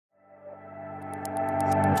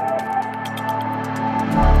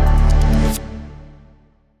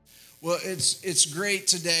Well, it's great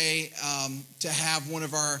today to have one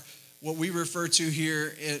of our, what we refer to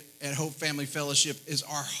here at Hope Family Fellowship is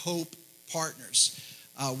our Hope Partners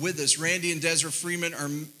with us. Randy and Desiree Freeman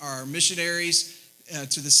are missionaries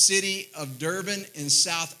to the city of Durban in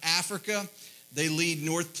South Africa. They lead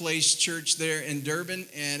North Place Church there in Durban,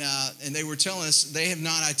 and they were telling us they have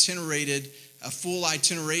not itinerated a full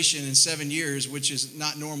itineration in 7 years, which is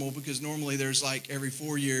not normal because normally there's like every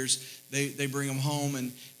 4 years they bring them home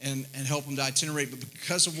and help them to itinerate. But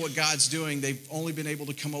because of what God's doing, they've only been able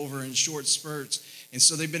to come over in short spurts. And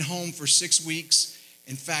so they've been home for 6 weeks.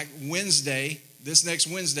 In fact, this next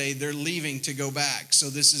Wednesday, they're leaving to go back. So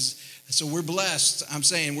we're blessed. I'm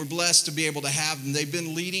saying we're blessed to be able to have them. They've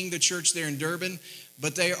been leading the church there in Durban,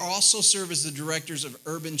 but they also serve as the directors of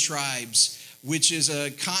Urban Tribes, which is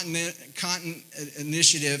a continent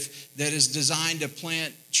initiative that is designed to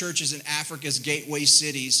plant churches in Africa's gateway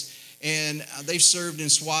cities. And they've served in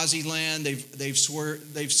Swaziland. They've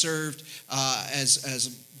served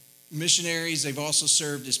as missionaries. They've also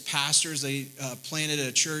served as pastors. They planted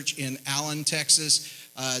a church in Allen, Texas,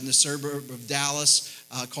 in the suburb of Dallas,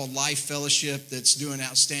 called Life Fellowship, that's doing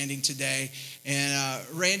outstanding today. And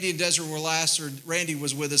Randy and Desiree Randy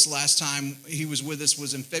was with us last time. He was with us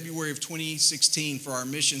was in February of 2016 for our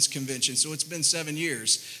missions convention. So it's been 7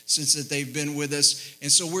 years since that they've been with us.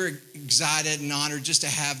 And so we're excited and honored just to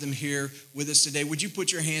have them here with us today. Would you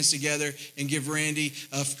put your hands together and give Randy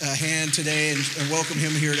a hand today and welcome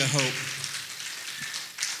him here to Hope?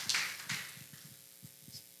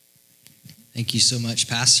 Thank you so much,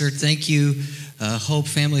 Pastor. Thank you, Hope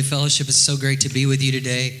Family Fellowship. It's so great to be with you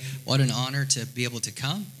today. What an honor to be able to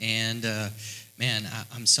come. And man,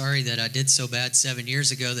 I'm sorry that I did so bad 7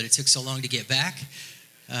 years ago that it took so long to get back.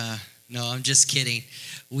 No, I'm just kidding.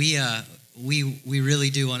 We really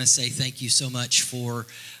do want to say thank you so much for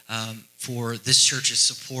this church's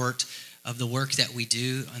support of the work that we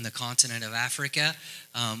do on the continent of Africa.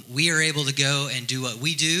 We are able to go and do what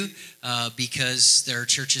we do because there are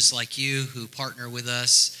churches like you who partner with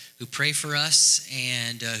us, who pray for us,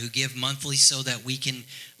 and who give monthly so that we can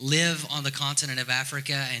live on the continent of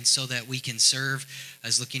Africa and so that we can serve. I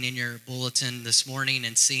was looking in your bulletin this morning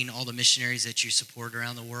and seeing all the missionaries that you support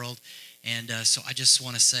around the world. And so I just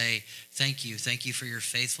want to say thank you. Thank you for your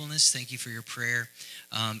faithfulness. Thank you for your prayer.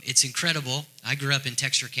 It's incredible. I grew up in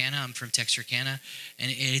Texarkana. I'm from Texarkana.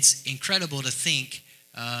 And it's incredible to think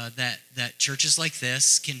that churches like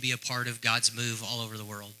this can be a part of God's move all over the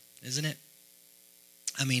world, isn't it?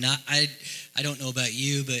 I mean, I don't know about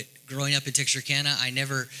you, but growing up in Texarkana, I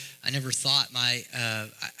never thought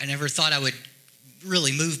I would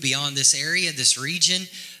really move beyond this area, this region,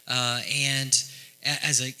 and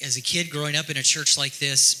as a kid growing up in a church like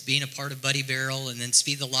this, being a part of Buddy Barrel and then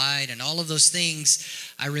Speed the Light and all of those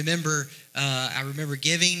things, I remember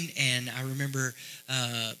giving, and I remember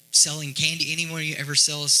selling candy. Anyone who ever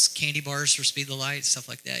sells candy bars for Speed the Light, stuff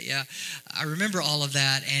like that? Yeah, I remember all of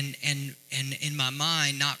that, and in my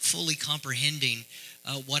mind, not fully comprehending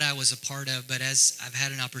what I was a part of. But as I've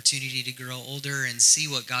had an opportunity to grow older and see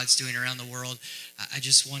what God's doing around the world, I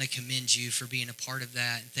just want to commend you for being a part of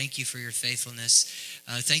that. And thank you for your faithfulness.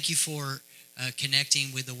 Thank you for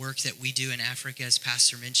connecting with the work that we do in Africa. As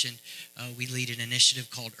Pastor mentioned, we lead an initiative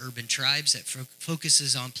called Urban Tribes that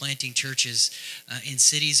focuses on planting churches in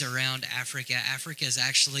cities around Africa. Africa is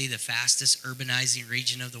actually the fastest urbanizing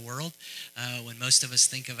region of the world. When most of us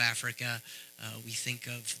think of Africa, we think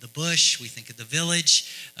of the bush, we think of the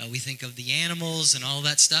village, we think of the animals and all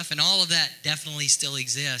that stuff, and all of that definitely still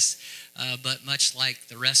exists. But much like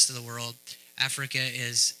the rest of the world, Africa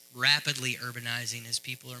is rapidly urbanizing as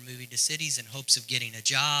people are moving to cities in hopes of getting a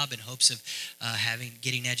job, in hopes of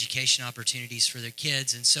getting education opportunities for their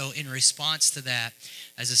kids. And so in response to that,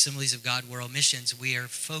 as Assemblies of God World Missions, we are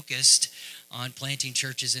focused on planting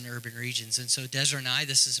churches in urban regions. And so Desiree and I,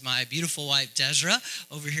 this is my beautiful wife, Desiree,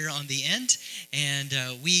 over here on the end, and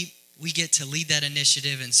we get to lead that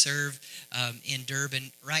initiative and serve in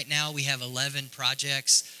Durban. Right now, we have 11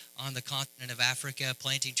 projects on the continent of Africa,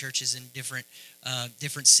 planting churches in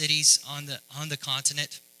different cities on the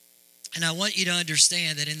continent. And I want you to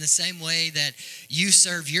understand that in the same way that you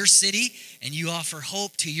serve your city and you offer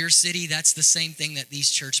hope to your city, that's the same thing that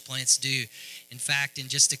these church plants do. In fact, in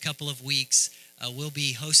just a couple of weeks, we'll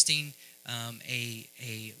be hosting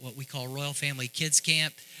what we call Royal Family Kids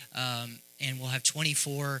Camp, and we'll have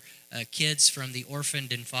 24 kids from the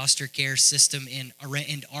orphaned and foster care system in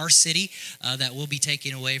our city that will be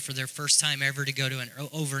taken away for their first time ever to go to an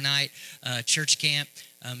overnight church camp.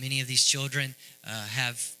 Many of these children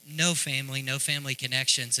have no family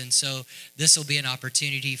connections. And so this will be an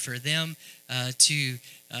opportunity for them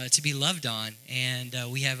to be loved on. And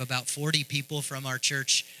we have about 40 people from our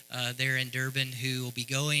church there in Durban who will be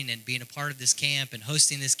going and being a part of this camp and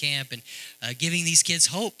hosting this camp and giving these kids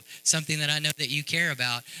hope, something that I know that you care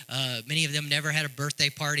about. Many of them never had a birthday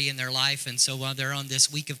party in their life, and so while they're on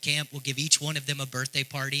this week of camp, we'll give each one of them a birthday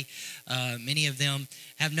party. Many of them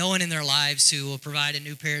have no one in their lives who will provide a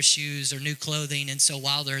new pair of shoes or new clothing, and so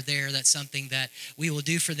while they're there, that's something that we will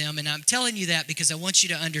do for them. And I'm telling you that because I want you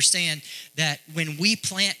to understand that when we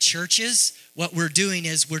plant churches, what we're doing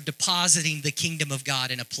is we're depositing the kingdom of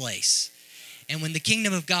God in a place. And when the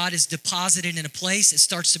kingdom of God is deposited in a place, it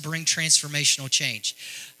starts to bring transformational change.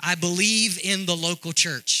 I believe in the local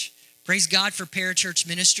church. Praise God for parachurch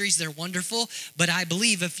ministries. They're wonderful. But I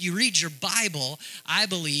believe if you read your Bible, I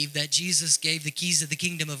believe that Jesus gave the keys of the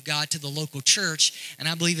kingdom of God to the local church. And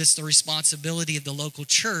I believe it's the responsibility of the local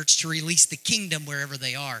church to release the kingdom wherever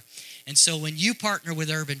they are. And so when you partner with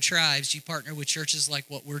urban tribes, you partner with churches like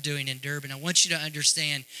what we're doing in Durban. I want you to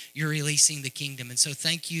understand you're releasing the kingdom. And so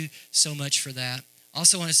thank you so much for that.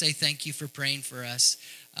 Also want to say thank you for praying for us.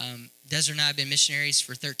 Desiree and I have been missionaries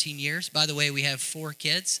for 13 years. By the way, we have 4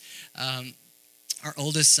 kids. Our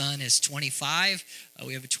oldest son is 25.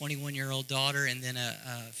 We have a 21-year-old daughter and then a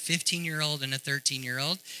 15-year-old and a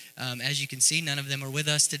 13-year-old. As you can see, none of them are with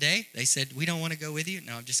us today. They said, we don't want to go with you.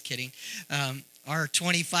 No, I'm just kidding. Our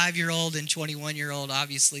 25-year-old and 21-year-old,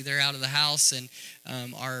 obviously, they're out of the house. And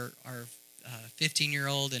our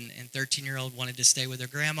 15-year-old and 13-year-old wanted to stay with their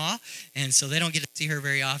grandma. And so they don't get to see her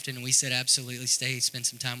very often. And we said, absolutely, stay, spend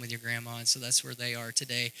some time with your grandma. And so that's where they are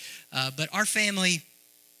today. But our family,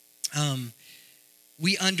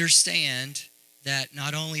 we understand that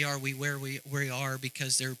not only are we where we are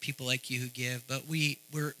because there are people like you who give, but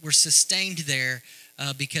we're sustained there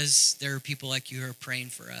because there are people like you who are praying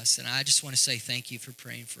for us. And I just want to say thank you for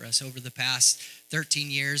praying for us. Over the past 13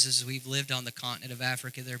 years as we've lived on the continent of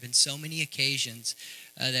Africa, there have been so many occasions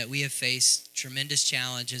that we have faced tremendous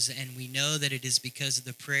challenges, and we know that it is because of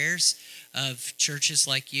the prayers of churches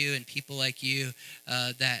like you and people like you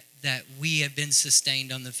that we have been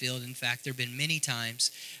sustained on the field. In fact, there have been many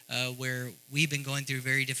times where we've been going through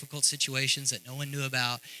very difficult situations that no one knew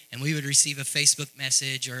about, and we would receive a Facebook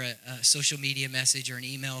message or a social media message or an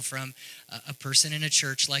email from a person in a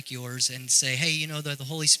church like yours and say, hey, you know, the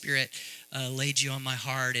Holy Spirit laid you on my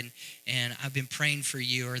heart, and I've been praying for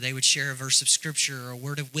you. Or they would share a verse of scripture or a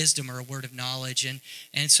word of wisdom or a word of knowledge.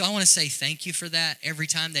 And so I want to say thank you for that. Every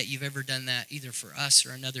time that you've ever done that, either for us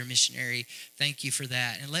or another missionary, thank you for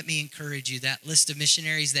that. And let me encourage you, that list of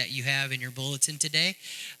missionaries that you have in your bulletin today,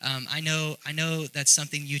 I know that's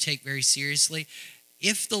something you take very seriously.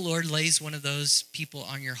 If the Lord lays one of those people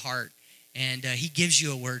on your heart, and he gives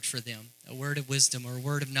you a word for them, a word of wisdom or a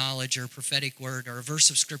word of knowledge or a prophetic word or a verse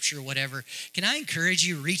of scripture or whatever, can I encourage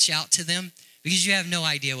you, reach out to them? Because you have no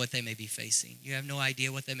idea what they may be facing. You have no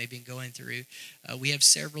idea what they may be going through. We have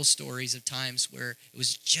several stories of times where it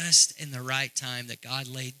was just in the right time that God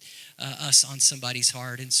laid us on somebody's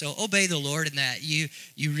heart. And so obey the Lord in that. You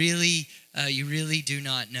really do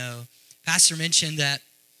not know. Pastor mentioned that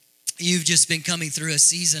you've just been coming through a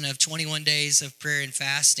season of 21 days of prayer and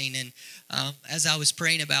fasting. And as I was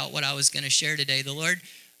praying about what I was going to share today, the Lord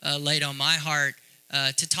laid on my heart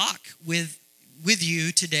to talk with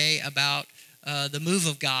you today about the move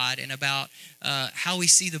of God and about how we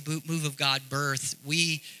see the move of God birth.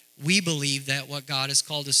 We believe that what God has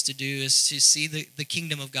called us to do is to see the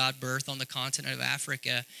kingdom of God birth on the continent of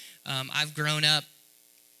Africa. I've grown up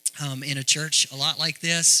in a church a lot like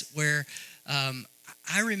this where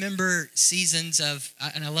I remember seasons of,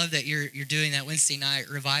 and I love that you're doing that Wednesday night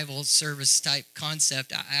revival service type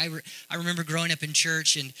concept. I remember growing up in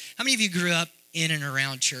church, and how many of you grew up in and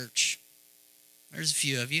around church? There's a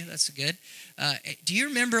few of you. That's good. Do you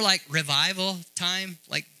remember like revival time,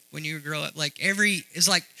 like when you grew up? Like it's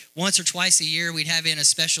like once or twice a year we'd have in a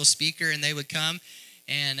special speaker, and they would come,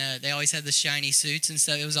 and they always had the shiny suits and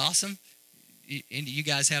stuff. It was awesome. And you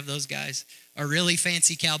guys have those guys? Or really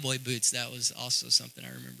fancy cowboy boots. That was also something I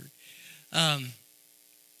remembered.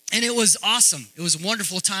 And it was awesome. It was a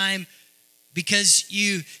wonderful time because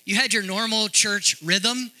you had your normal church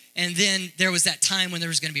rhythm, and then there was that time when there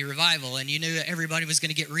was going to be revival, and you knew everybody was going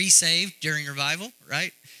to get resaved during revival,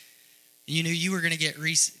 right? You knew you were going to get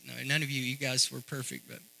no, none of you guys were perfect,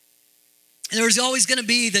 but there was always going to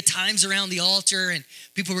be the times around the altar, and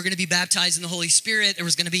people were going to be baptized in the Holy Spirit. There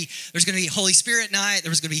was going to be Holy Spirit night. There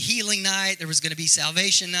was going to be healing night. There was going to be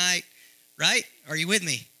salvation night, right? Are you with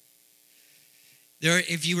me?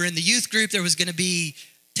 If you were in the youth group, there was going to be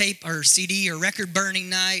tape or CD or record burning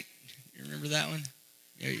night. You remember that one?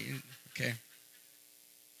 Okay.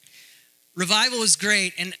 Revival was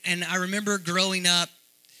great, and I remember growing up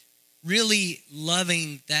really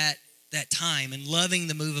loving that time and loving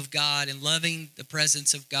the move of God and loving the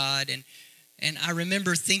presence of God. And I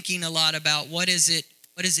remember thinking a lot about what does it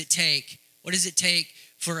take? What does it take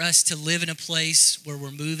for us to live in a place where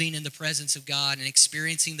we're moving in the presence of God and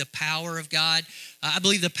experiencing the power of God? I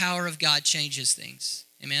believe the power of God changes things.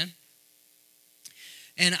 Amen?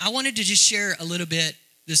 And I wanted to just share a little bit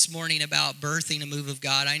this morning about birthing a move of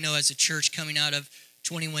God. I know as a church coming out of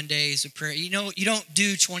 21 days of prayer, you don't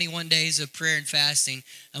do 21 days of prayer and fasting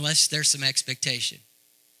unless there's some expectation.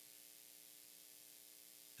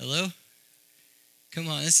 Hello? Come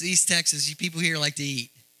on, this is East Texas. You people here like to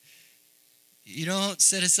eat. You don't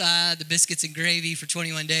set aside the biscuits and gravy for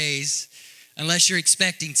 21 days unless you're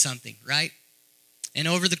expecting something, right? And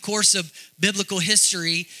over the course of biblical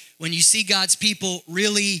history, when you see God's people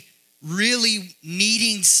really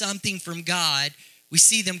needing something from God, we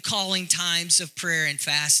see them calling times of prayer and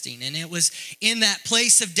fasting. And it was in that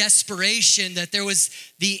place of desperation that there was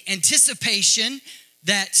the anticipation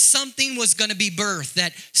that something was going to be birthed,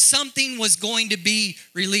 that something was going to be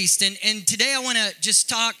released. And today I want to just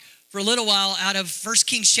talk for a little while out of 1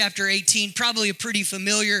 Kings chapter 18, probably a pretty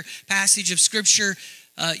familiar passage of Scripture.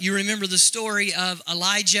 You remember the story of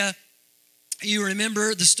Elijah. You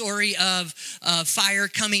remember the story of fire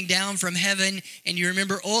coming down from heaven, and you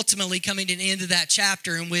remember ultimately coming to the end of that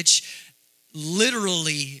chapter in which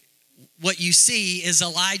literally what you see is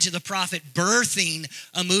Elijah the prophet birthing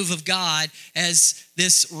a move of God as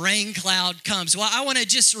this rain cloud comes. Well, I want to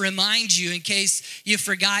just remind you, in case you've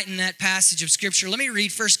forgotten that passage of Scripture, let me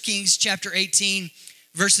read 1 Kings chapter 18,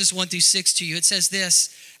 verses 1 through 6 to you. It says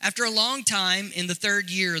this: After a long time, in the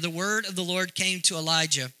 3rd year, the word of the Lord came to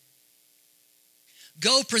Elijah.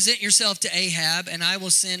 Go present yourself to Ahab, and I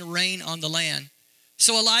will send rain on the land.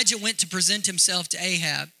 So Elijah went to present himself to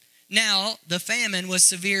Ahab. Now the famine was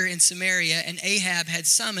severe in Samaria, and Ahab had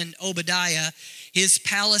summoned Obadiah, his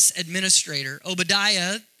palace administrator.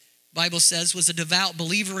 Obadiah, Bible says, was a devout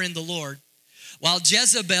believer in the Lord. While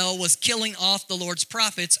Jezebel was killing off the Lord's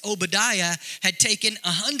prophets, Obadiah had taken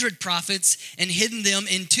 100 prophets and hidden them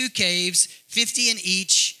in 2 caves, 50 in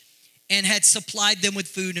each, and had supplied them with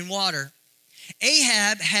food and water.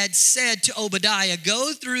 Ahab had said to Obadiah,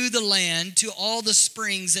 go through the land to all the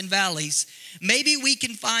springs and valleys. Maybe we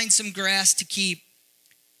can find some grass to keep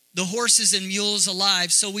the horses and mules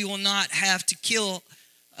alive so we will not have to kill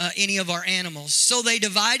any of our animals. So they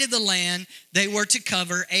divided the land they were to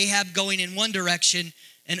cover, Ahab going in one direction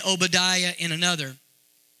and Obadiah in another.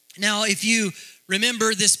 Now, if you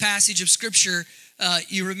remember this passage of Scripture,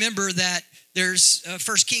 you remember that there's 1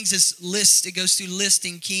 Kings, this list, it goes through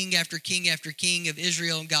listing king after king after king of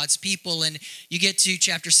Israel and God's people. And you get to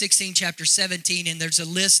chapter 16, chapter 17, and there's a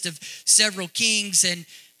list of several kings. And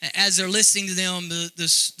as they're listening to them, the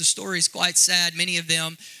story is quite sad. Many of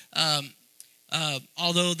them,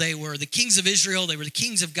 although they were the kings of Israel, they were the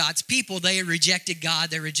kings of God's people, they rejected God,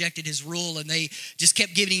 they rejected his rule, and they just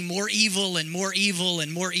kept getting more evil and more evil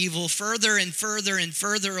and more evil, further and further and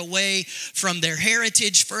further away from their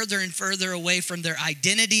heritage, further and further away from their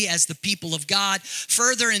identity as the people of God,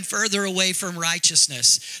 further and further away from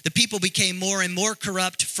righteousness. The people became more and more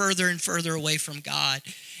corrupt, further and further away from God.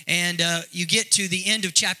 And you get to the end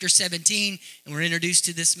of chapter 17, and we're introduced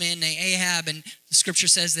to this man named Ahab, and the Scripture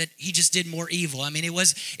says that he just did more evil. I mean, it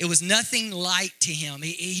was nothing light to him.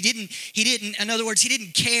 He didn't. In other words, he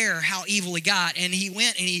didn't care how evil he got, and he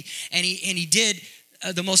went and he did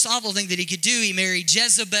the most awful thing that he could do. He married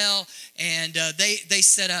Jezebel, and they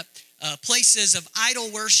set up places of idol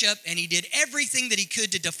worship, and he did everything that he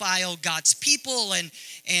could to defile God's people, and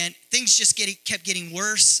things just kept getting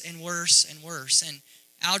worse and worse and worse. And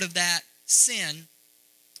out of that sin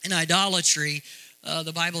and idolatry,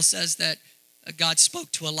 the Bible says that God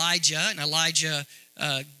spoke to Elijah, and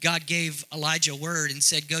God gave Elijah a word and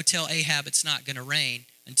said, go tell Ahab it's not going to rain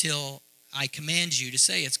until I command you to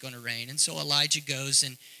say it's going to rain. And so Elijah goes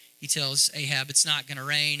and he tells Ahab it's not going to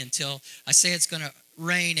rain until I say it's going to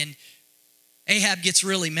rain. And Ahab gets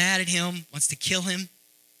really mad at him, wants to kill him.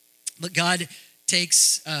 But God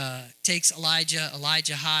takes Elijah.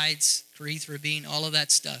 Elijah hides, Kerith, all of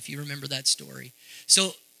that stuff. You remember that story.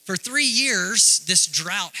 So for 3 years, this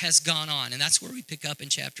drought has gone on, and that's where we pick up in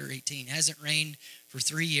chapter 18. It hasn't rained for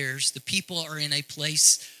 3 years. The people are in a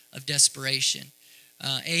place of desperation.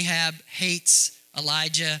 Ahab hates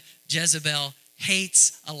Elijah. Jezebel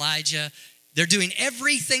hates Elijah. They're doing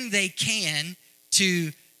everything they can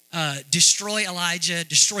to destroy Elijah,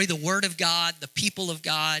 destroy the word of God, the people of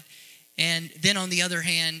God. And then on the other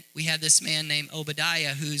hand, we have this man named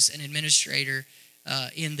Obadiah, who's an administrator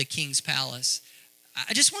in the king's palace.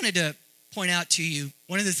 I just wanted to point out to you,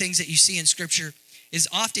 one of the things that you see in Scripture is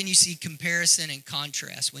often you see comparison and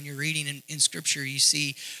contrast. When you're reading in Scripture, you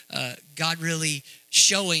see God really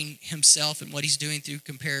showing himself and what he's doing through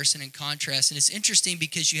comparison and contrast. And it's interesting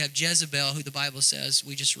because you have Jezebel, who the Bible says,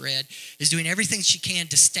 we just read, is doing everything she can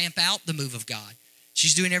to stamp out the move of God.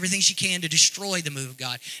 She's doing everything she can to destroy the move of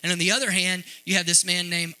God. And on the other hand, you have this man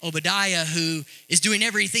named Obadiah who is doing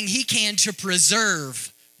everything he can to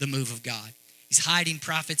preserve the move of God. He's hiding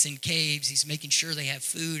prophets in caves. He's making sure they have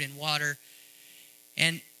food and water.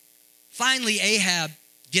 And finally, Ahab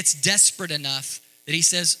gets desperate enough that he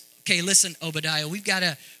says, okay, listen, Obadiah, we've got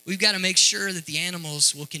to make sure that the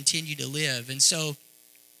animals will continue to live. And so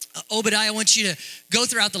Obadiah, I want you to go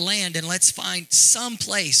throughout the land and let's find some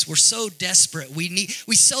place. We're so desperate. We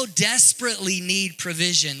so desperately need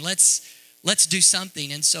provision. Let's do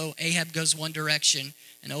something. And so Ahab goes one direction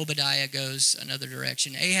and Obadiah goes another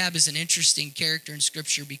direction. Ahab is an interesting character in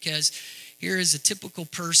Scripture because here is a typical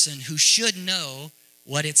person who should know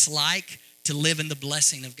what it's like to live in the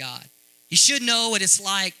blessing of God. He should know what it's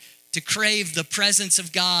like to crave the presence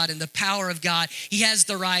of God and the power of God. He has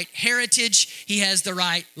the right heritage. He has the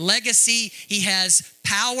right legacy. He has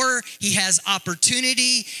power. He has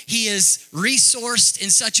opportunity. He is resourced in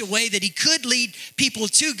such a way that he could lead people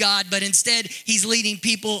to God, but instead he's leading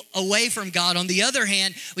people away from God. On the other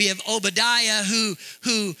hand, we have Obadiah who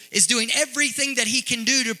is doing everything that he can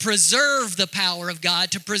do to preserve the power of God,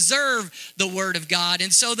 to preserve the word of God.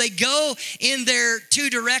 And so they go in their two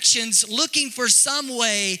directions looking for some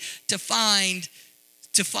way to find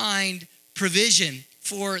provision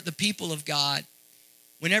for the people of God.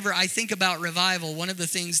 Whenever I think about revival, one of the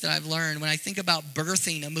things that I've learned when I think about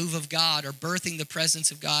birthing a move of God or birthing the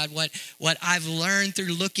presence of God, what I've learned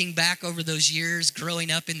through looking back over those years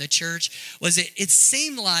growing up in the church was it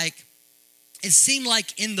seemed like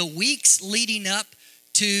in the weeks leading up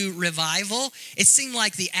to revival, it seemed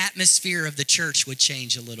like the atmosphere of the church would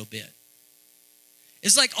change a little bit.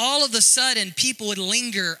 It's like all of a sudden people would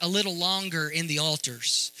linger a little longer in the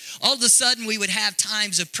altars. All of a sudden we would have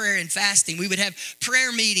times of prayer and fasting. We would have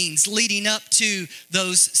prayer meetings leading up to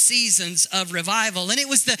those seasons of revival. And it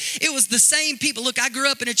was the same people. Look, I grew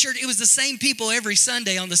up in a church. It was the same people every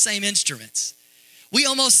Sunday on the same instruments. We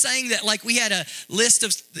almost sang that like we had a list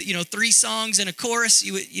of 3 songs and a chorus.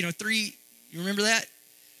 You remember that?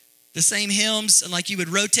 The same hymns, and like you would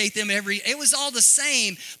rotate them it was all the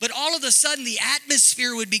same, but all of a sudden the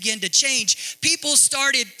atmosphere would begin to change. People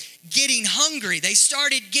started getting hungry. They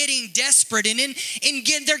started getting desperate, and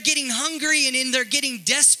they're getting hungry, and in their getting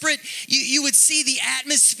desperate, you would see the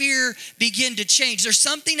atmosphere begin to change. There's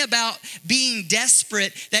something about being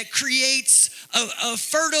desperate that creates a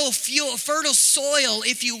fertile soil,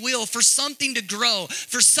 if you will, for something to grow,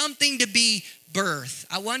 for something to be birth.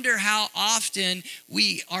 I wonder how often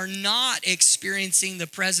we are not experiencing the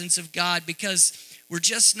presence of God because we're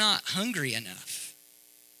just not hungry enough.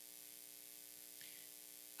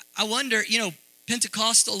 I wonder,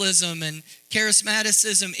 Pentecostalism and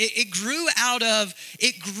charismaticism, it grew out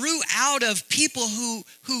of people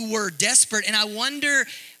who were desperate. And I wonder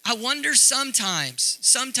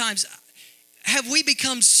sometimes have we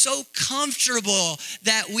become so comfortable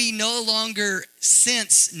that we no longer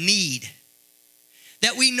sense need?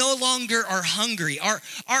 That we no longer are hungry? Are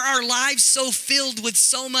our lives so filled with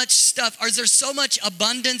so much stuff? Is there so much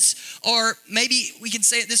abundance, or maybe we can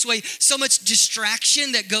say it this way, so much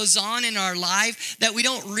distraction that goes on in our life that we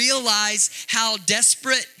don't realize how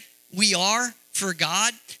desperate we are for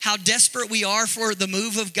God, how desperate we are for the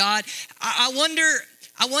move of God? I wonder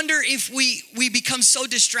if we become so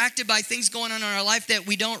distracted by things going on in our life that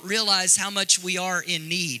we don't realize how much we are in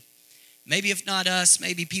need. Maybe if not us,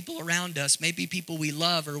 maybe people around us, maybe people we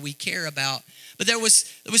love or we care about. But there was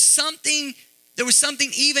something,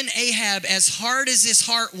 even Ahab, as hard as his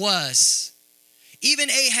heart was,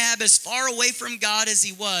 even Ahab, as far away from God as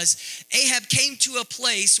he was, Ahab came to a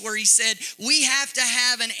place where he said, we have to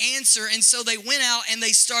have an answer. And so they went out and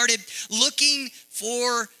they started looking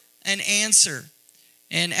for an answer.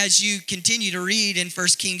 And as you continue to read in 1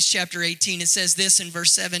 Kings chapter 18, it says this in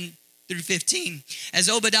verse 7 through 15. As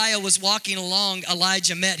Obadiah was walking along,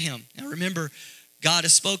 Elijah met him. Now remember, God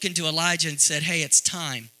has spoken to Elijah and said, hey, it's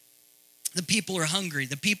time. The people are hungry.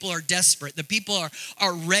 The people are desperate. The people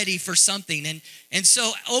are ready for something. And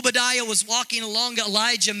so Obadiah was walking along.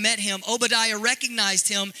 Elijah met him. Obadiah recognized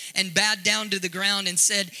him and bowed down to the ground and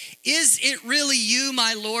said, is it really you,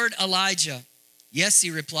 my Lord Elijah? Yes,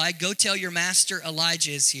 he replied. Go tell your master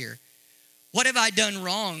Elijah is here. What have I done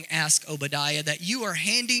wrong, asked Obadiah, that you are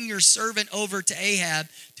handing your servant over to Ahab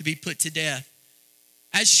to be put to death?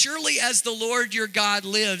 As surely as the Lord your God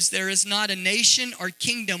lives, there is not a nation or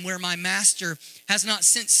kingdom where my master has not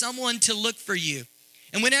sent someone to look for you.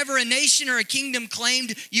 And whenever a nation or a kingdom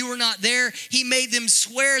claimed you were not there, he made them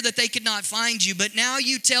swear that they could not find you. But now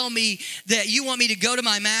you tell me that you want me to go to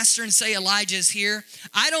my master and say Elijah is here.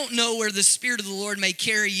 I don't know where the Spirit of the Lord may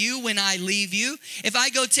carry you when I leave you. If I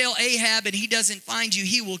go tell Ahab and he doesn't find you,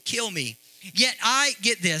 he will kill me. Yet I,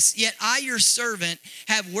 get this, yet I, your servant,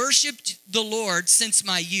 have worshiped the Lord since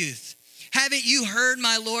my youth. Haven't you heard,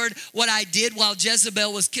 my Lord, what I did while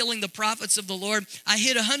Jezebel was killing the prophets of the Lord? I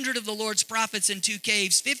hid 100 of the Lord's prophets in 2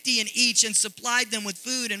 caves, 50 in each, and supplied them with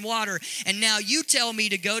food and water. And now you tell me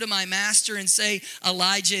to go to my master and say,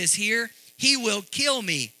 Elijah is here. He will kill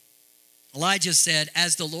me. Elijah said,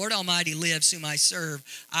 as the Lord Almighty lives, whom I serve,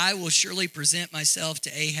 I will surely present myself to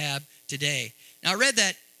Ahab today. Now I read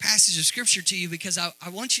that passage of scripture to you because I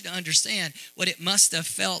want you to understand what it must have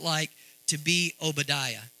felt like to be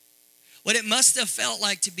Obadiah. What it must have felt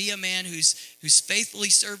like to be a man who's faithfully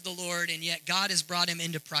served the Lord, and yet God has brought him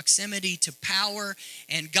into proximity to power,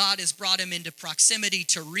 and God has brought him into proximity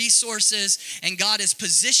to resources, and God has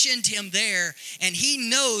positioned him there, and he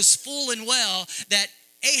knows full and well that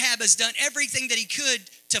Ahab has done everything that he could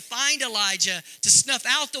to find Elijah, to snuff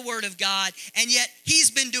out the word of God, and yet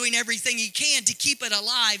he's been doing everything he can to keep it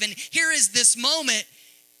alive. And here is this moment,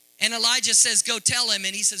 and Elijah says, go tell him,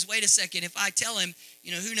 and he says, wait a second, if I tell him,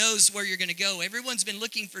 who knows where you're going to go? Everyone's been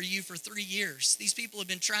looking for you for 3 years. These people have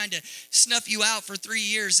been trying to snuff you out for 3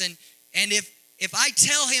 years. And if I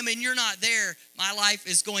tell him and you're not there, my life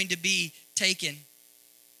is going to be taken.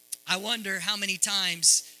 I wonder how many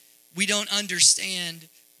times we don't understand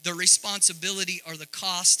the responsibility or the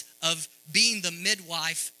cost of being the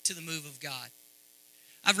midwife to the move of God.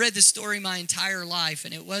 I've read this story my entire life,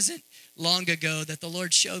 and it wasn't long ago that the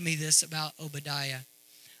Lord showed me this about Obadiah.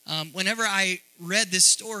 Whenever I read this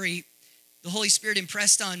story, the Holy Spirit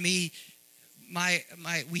impressed on me,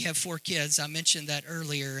 we have 4 kids. I mentioned that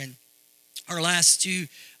earlier, and our last 2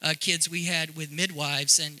 kids we had with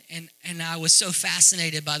midwives, and I was so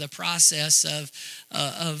fascinated by the process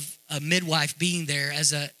of a midwife being there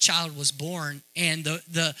as a child was born, and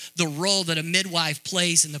the role that a midwife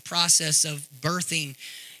plays in the process of birthing,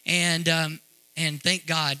 and thank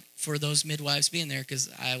God for those midwives being there, because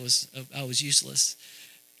I was useless,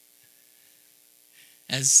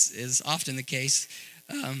 as is often the case,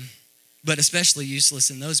 but especially useless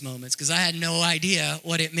in those moments, because I had no idea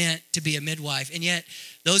what it meant to be a midwife. And yet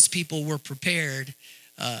those people were prepared.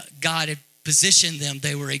 God had positioned them.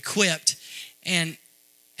 They were equipped. And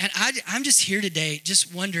I'm just here today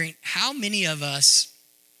just wondering how many of us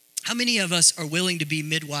are willing to be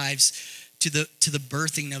midwives to the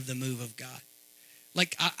birthing of the move of God.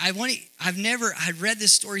 Like I'd read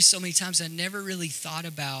this story so many times, I never really thought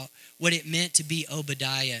about what it meant to be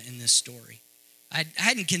Obadiah in this story. I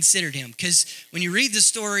hadn't considered him, because when you read the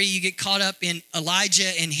story, you get caught up in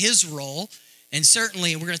Elijah and his role, and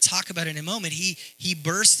certainly, and we're going to talk about it in a moment, he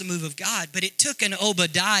births the move of God, but it took an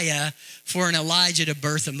Obadiah for an Elijah to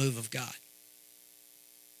birth a move of God.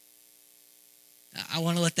 I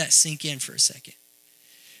want to let that sink in for a second.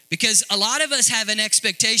 Because a lot of us have an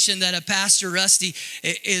expectation that a Pastor Rusty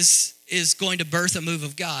is going to birth a move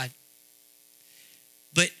of God.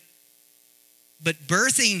 But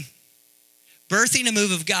birthing a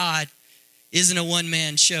move of God isn't a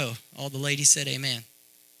one-man show. All the ladies said amen.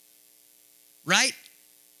 Right?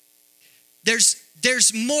 There's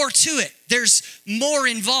more to it. There's more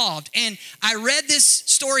involved. And I read this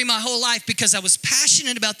story my whole life because I was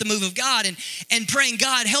passionate about the move of God and praying,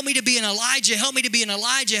 God, help me to be an Elijah, help me to be an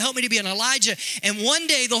Elijah, help me to be an Elijah. And one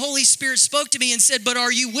day the Holy Spirit spoke to me and said, but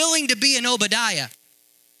are you willing to be an Obadiah?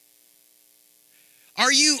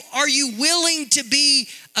 Are you willing to be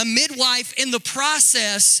a midwife in the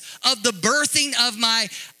process of the birthing of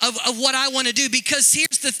what I want to do? Because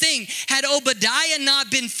here's the thing, had Obadiah not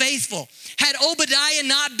been faithful, had Obadiah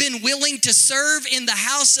not been willing to serve in the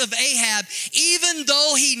house of Ahab, even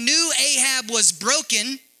though he knew Ahab was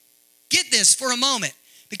broken, get this for a moment,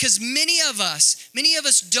 because many of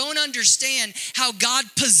us don't understand how God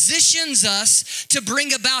positions us to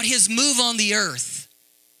bring about his move on the earth.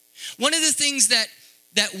 One of the things that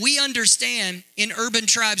we understand in urban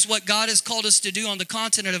tribes, what God has called us to do on the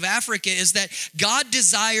continent of Africa, is that God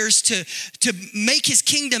desires to make his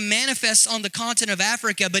kingdom manifest on the continent of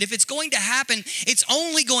Africa. But if it's going to happen, it's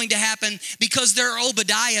only going to happen because there are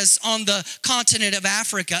Obadiahs on the continent of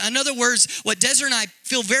Africa. In other words, what Desiree and I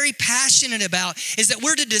feel very passionate about is that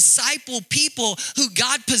we're to disciple people who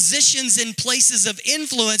God positions in places of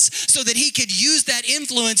influence so that he could use that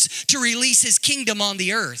influence to release his kingdom on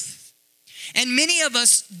the earth. And many of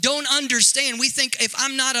us don't understand. We think if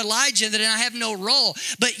I'm not Elijah, then I have no role.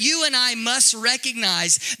 But you and I must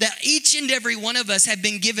recognize that each and every one of us have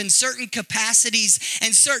been given certain capacities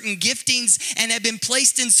and certain giftings and have been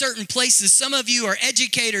placed in certain places. Some of you are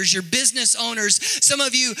educators, you're business owners. Some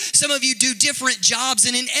of you do different jobs.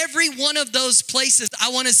 And in every one of those places, I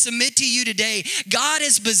want to submit to you today, God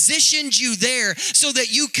has positioned you there so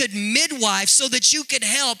that you could midwife, so that you could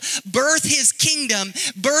help birth his kingdom,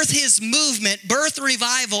 birth his movement, birth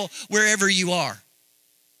revival wherever you are.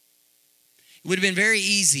 It would have been very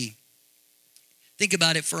easy. Think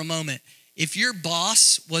about it for a moment. If your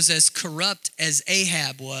boss was as corrupt as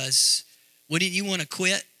Ahab was, wouldn't you want to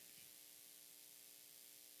quit?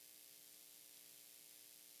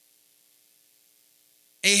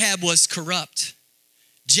 Ahab was corrupt.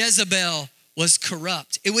 Jezebel was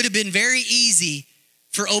corrupt. It would have been very easy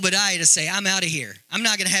for Obadiah to say, I'm out of here. I'm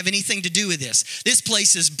not going to have anything to do with this. This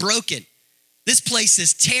place is broken. This place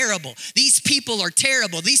is terrible. These people are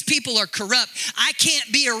terrible. These people are corrupt. I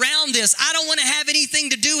can't be around this. I don't want to have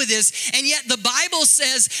anything to do with this. And yet the Bible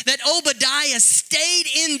says that Obadiah stayed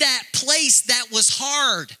in that place that was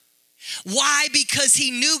hard. Why? Because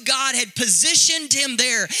he knew God had positioned him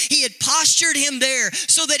there. He had postured him there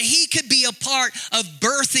so that he could be a part of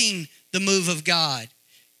birthing the move of God.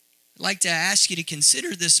 I'd like to ask you to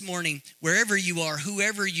consider this morning, wherever you are,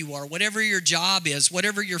 whoever you are, whatever your job is,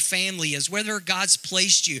 whatever your family is, whether God's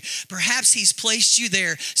placed you, perhaps he's placed you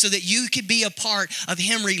there so that you could be a part of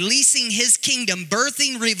him releasing his kingdom,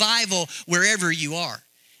 birthing revival wherever you are.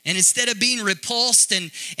 And instead of being repulsed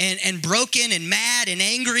and broken and mad and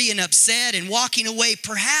angry and upset and walking away,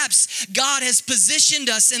 perhaps God has positioned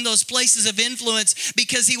us in those places of influence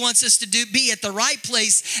because he wants us to be at the right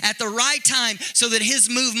place at the right time so that his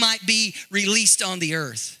move might be released on the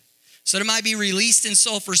earth. So it might be released in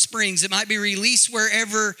Sulphur Springs. It might be released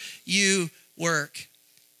wherever you work.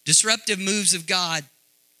 Disruptive moves of God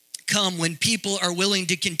come when people are willing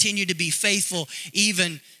to continue to be faithful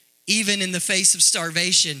even in the face of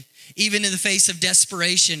starvation, even in the face of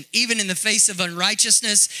desperation, even in the face of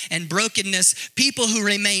unrighteousness and brokenness. People who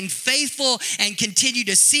remain faithful and continue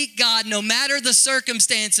to seek God no matter the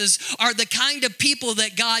circumstances are the kind of people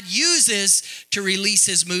that God uses to release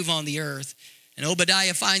his move on the earth. And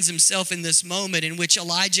Obadiah finds himself in this moment in which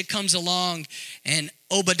Elijah comes along, and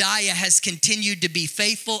Obadiah has continued to be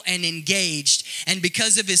faithful and engaged. And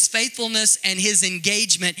because of his faithfulness and his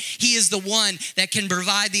engagement, he is the one that can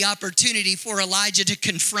provide the opportunity for Elijah to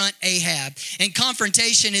confront Ahab. And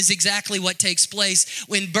confrontation is exactly what takes place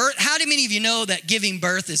when birth. How do many of you know that giving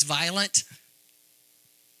birth is violent?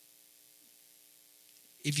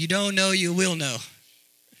 If you don't know, you will know.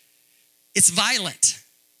 It's violent.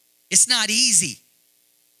 It's not easy.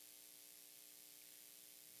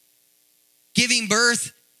 Giving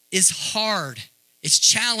birth is hard. It's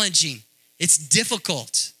challenging. It's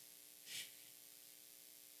difficult.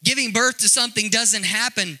 Giving birth to something doesn't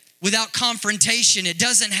happen without confrontation. It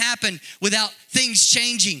doesn't happen without things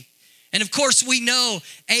changing. And of course, we know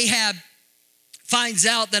Ahab finds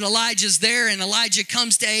out that Elijah's there, and Elijah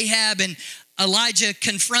comes to Ahab, and Elijah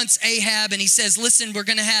confronts Ahab and he says, listen, we're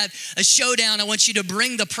going to have a showdown. I want you to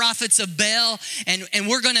bring the prophets of Baal and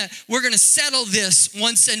we're going to settle this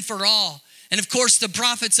once and for all. And of course, the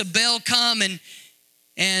prophets of Baal come and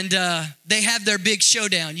they have their big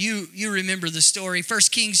showdown. You remember the story. 1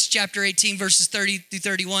 Kings chapter 18, verses 30 through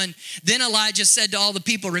 31. Then Elijah said to all the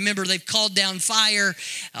people, remember, they've called down fire.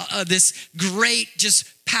 This great just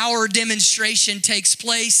power demonstration takes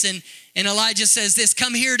place. And Elijah says this,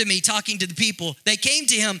 come here to me, talking to the people. They came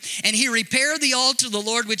to him, and he repaired the altar of the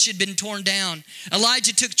Lord which had been torn down.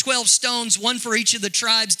 Elijah took 12 stones, one for each of the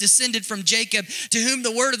tribes descended from Jacob, to whom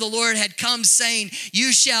the word of the Lord had come, saying,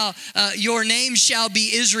 your name shall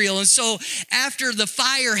be Israel. And so after the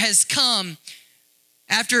fire has come,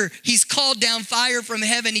 after he's called down fire from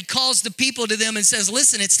heaven, he calls the people to them and says,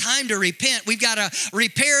 listen, it's time to repent. We've got to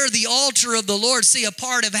repair the altar of the Lord. See, a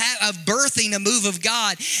part of birthing a move of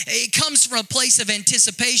God. It comes from a place of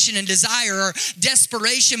anticipation and desire or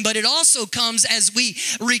desperation, but it also comes as we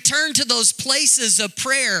return to those places of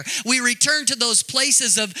prayer. We return to those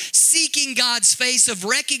places of seeking God's face, of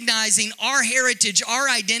recognizing our heritage, our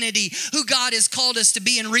identity, who God has called us to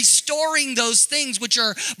be, and restoring those things which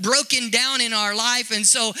are broken down in our life. And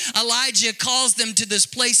so Elijah calls them to this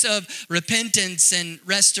place of repentance and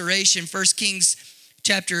restoration. 1 Kings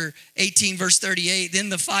chapter 18, verse 38, then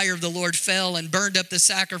the fire of the Lord fell and burned up the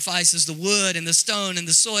sacrifices, the wood and the stone and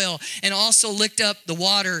the soil, and also licked up the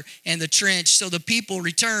water and the trench. So the people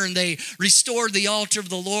returned. They restored the altar of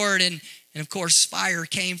the Lord. And of course, fire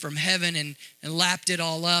came from heaven and lapped it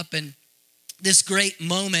all up. And this great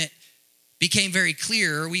moment became very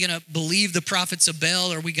clear. Are we going to believe the prophets of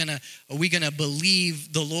Baal, or are we going to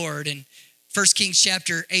believe the Lord? And 1 Kings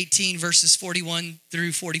chapter 18, verses 41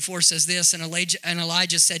 through 44 says this, and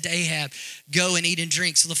Elijah said to Ahab, go and eat and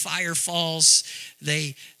drink. So the fire falls.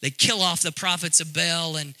 They kill off the prophets of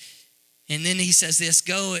Baal. And then he says this,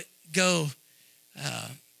 go,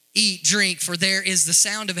 eat, drink, for there is the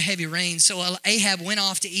sound of a heavy rain. So Ahab went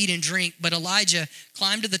off to eat and drink, but Elijah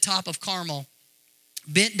climbed to the top of Carmel,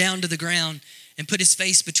 bent down to the ground, and put his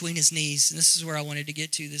face between his knees. And this is where I wanted to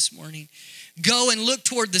get to this morning. Go and look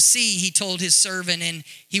toward the sea, he told his servant. And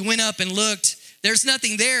he went up and looked. There's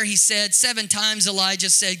nothing there, he said. 7 times Elijah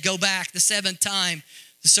said, go back. The 7th time,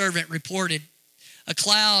 the servant reported, a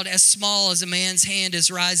cloud as small as a man's hand is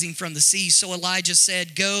rising from the sea. So Elijah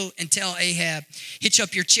said, go and tell Ahab, hitch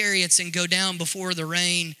up your chariots and go down before the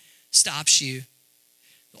rain stops you.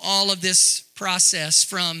 All of this process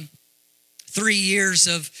from 3 years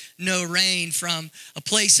of no rain, from a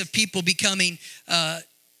place of people becoming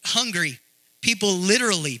hungry, people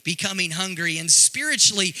literally becoming hungry and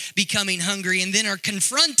spiritually becoming hungry, and then are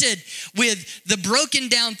confronted with the broken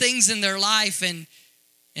down things in their life. And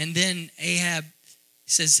then Ahab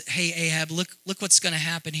says, hey, Ahab, look what's going to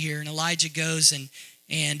happen here. And Elijah goes,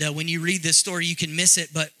 and when you read this story, you can miss it.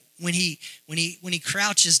 But when he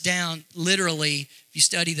crouches down, literally, if you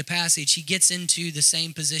study the passage, he gets into the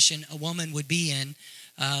same position a woman would be in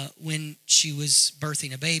when she was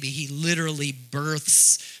birthing a baby. He literally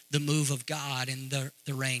births the move of God, and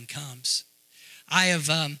the rain comes. I've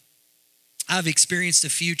experienced a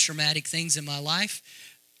few traumatic things in my life,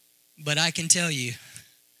 but I can tell you,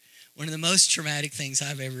 one of the most traumatic things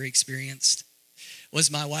I've ever experienced was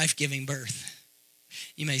my wife giving birth.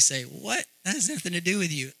 You may say, what? That has nothing to do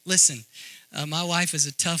with you. Listen, my wife is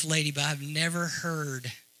a tough lady, but I've never heard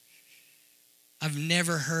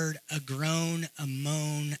a groan, a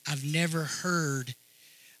moan. I've never heard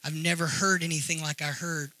anything like I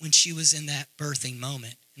heard when she was in that birthing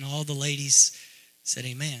moment. And all the ladies said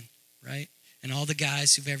amen, right? And all the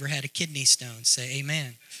guys who've ever had a kidney stone say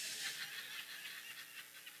amen.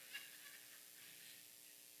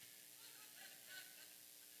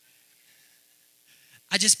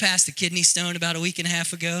 I just passed a kidney stone about a week and a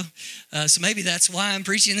half ago, so maybe that's why I'm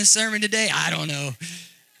preaching this sermon today. I don't know.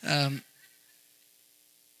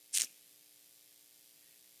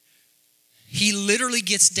 He literally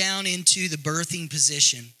gets down into the birthing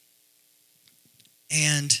position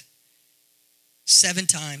and 7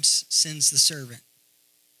 times sends the servant.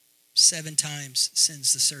 7 times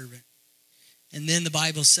sends the servant. And then the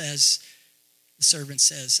Bible says, the servant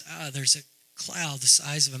says, there's a cloud the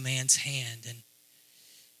size of a man's hand.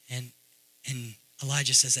 And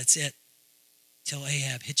Elijah says, that's it. Tell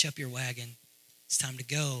Ahab, hitch up your wagon. It's time to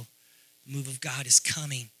go. The move of God is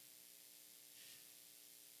coming.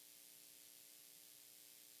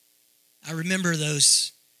 I remember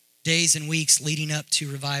those days and weeks leading up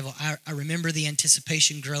to revival. I remember the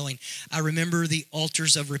anticipation growing. I remember the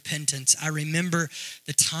altars of repentance. I remember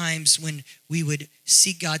the times when we would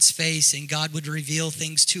seek God's face and God would reveal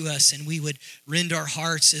things to us and we would rend our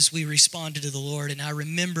hearts as we responded to the Lord. And I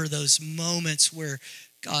remember those moments where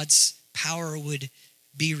God's power would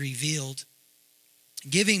be revealed.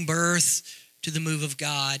 Giving birth to the move of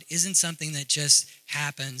God isn't something that just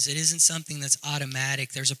happens. It isn't something that's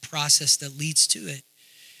automatic. There's a process that leads to it.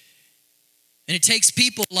 And it takes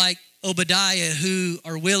people like Obadiah who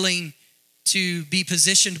are willing to be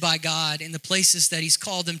positioned by God in the places that he's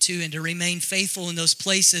called them to, and to remain faithful in those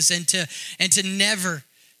places, and to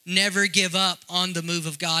never give up on the move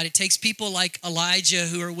of God. It takes people like Elijah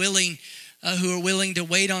who are willing to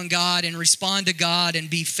wait on God and respond to God and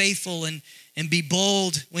be faithful and be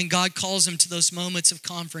bold when God calls them to those moments of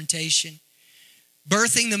confrontation.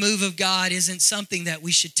 Birthing the move of God isn't something that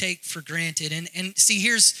we should take for granted. And see,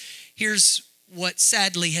 here's what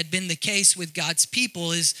sadly had been the case with God's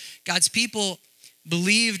people is God's people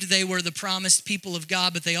believed they were the promised people of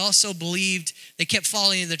God, but they also believed, they kept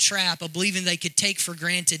falling into the trap of believing they could take for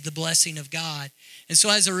granted the blessing of God. And so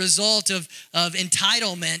as a result of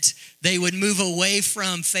entitlement, they would move away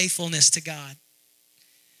from faithfulness to God.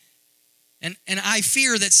 And I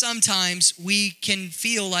fear that sometimes we can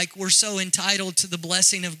feel like we're so entitled to the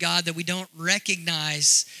blessing of God that we don't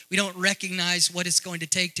recognize what it's going to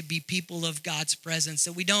take to be people of God's presence,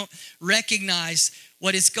 that we don't recognize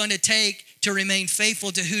what it's going to take to remain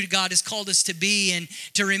faithful to who God has called us to be, and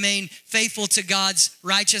to remain faithful to God's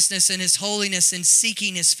righteousness and his holiness and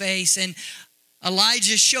seeking his face. And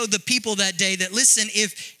Elijah showed the people that day that, listen,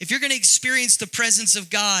 if you're going to experience the presence of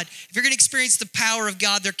God, if you're going to experience the power of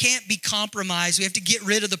God, there can't be compromise. We have to get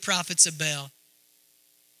rid of the prophets of Baal.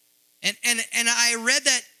 And I read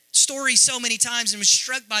that story so many times and was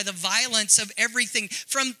struck by the violence of everything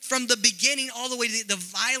from the beginning all the way to the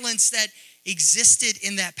violence that existed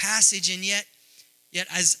in that passage. And yet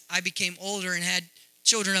as I became older and had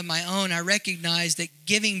children of my own, I recognized that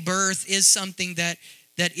giving birth is something that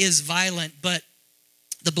is violent, but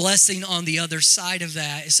the blessing on the other side of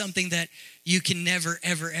that is something that you can never,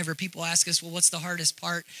 ever, ever. People ask us, well, what's the hardest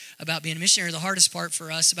part about being a missionary? The hardest part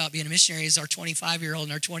for us about being a missionary is our 25-year-old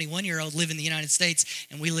and our 21-year-old live in the United States,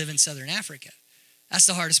 and we live in Southern Africa. That's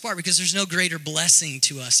the hardest part, because there's no greater blessing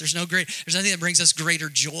to us. There's nothing that brings us greater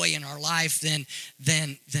joy in our life than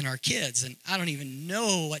our kids. And I don't even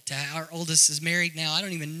know our oldest is married now. I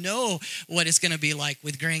don't even know what it's going to be like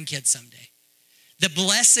with grandkids someday. The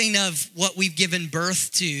blessing of what we've given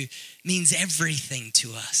birth to means everything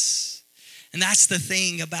to us. And that's the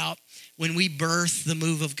thing about when we birth the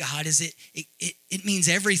move of God, is it means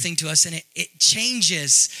everything to us, and it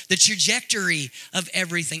changes the trajectory of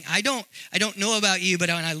everything. I don't know about you, but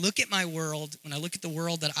when I look at my world, when I look at the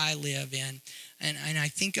world that I live in, and I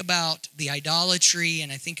think about the idolatry,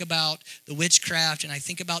 and I think about the witchcraft, and I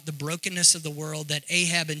think about the brokenness of the world that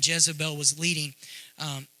Ahab and Jezebel was leading,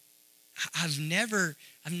 I've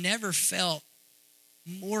never felt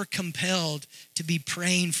more compelled to be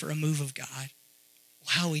praying for a move of God.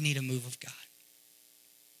 Wow, we need a move of God.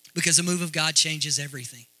 Because a move of God changes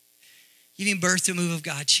everything. Giving birth to a move of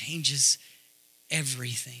God changes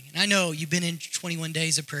everything. And I know you've been in 21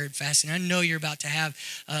 days of prayer and fasting. I know you're about to have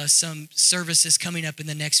some services coming up in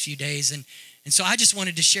the next few days. And so I just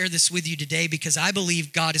wanted to share this with you today, because I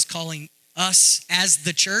believe God is calling us as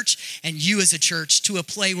the church and you as a church to a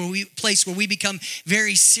place where we become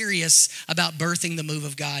very serious about birthing the move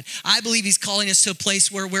of God. I believe he's calling us to a place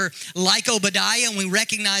where we're like Obadiah, and we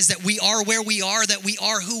recognize that we are where we are, that we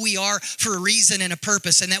are who we are for a reason and a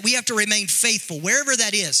purpose, and that we have to remain faithful wherever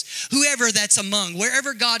that is, whoever that's among,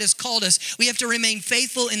 wherever God has called us. We have to remain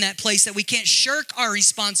faithful in that place, that we can't shirk our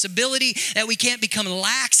responsibility, that we can't become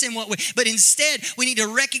lax in but instead we need to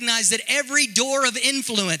recognize that every door of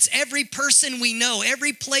influence, every person we know,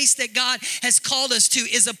 every place that God has called us to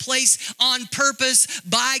is a place on purpose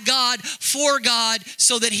by God, for God,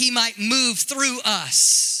 so that he might move through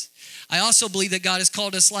us. I also believe that God has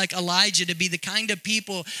called us, like Elijah, to be the kind of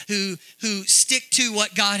people who stick to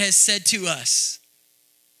what God has said to us.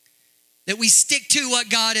 That we stick to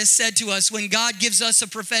what God has said to us. When God gives us a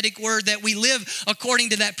prophetic word, that we live according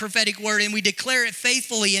to that prophetic word, and we declare it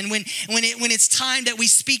faithfully. And when it's time that we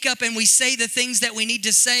speak up and we say the things that we need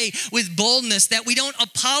to say with boldness, that we don't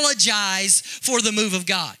apologize for the move of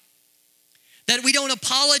God. That we don't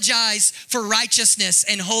apologize for righteousness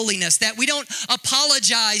and holiness. That we don't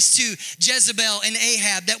apologize to Jezebel and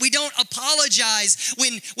Ahab. That we don't apologize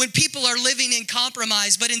when people are living in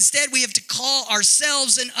compromise. But instead we have to call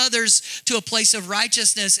ourselves and others to a place of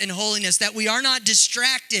righteousness and holiness. That we are not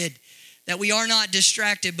distracted.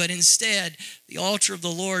 But instead the altar of the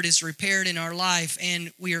Lord is repaired in our life,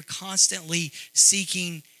 and we are constantly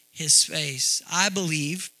seeking his face. I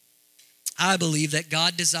believe that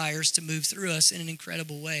God desires to move through us in an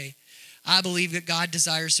incredible way. I believe that God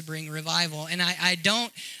desires to bring revival. And I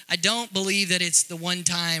don't believe that it's the one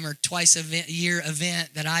time or twice a year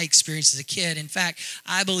event that I experienced as a kid. In fact,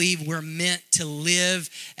 I believe we're meant to live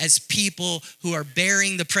as people who are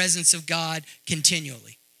bearing the presence of God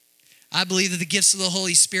continually. I believe that the gifts of the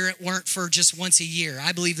Holy Spirit weren't for just once a year.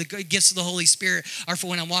 I believe the gifts of the Holy Spirit are for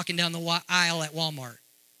when I'm walking down the aisle at Walmart.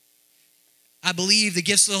 I believe the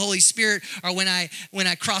gifts of the Holy Spirit are when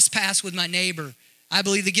I cross paths with my neighbor. I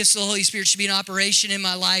believe the gifts of the Holy Spirit should be in operation in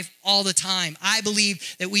my life all the time. I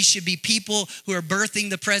believe that we should be people who are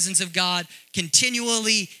birthing the presence of God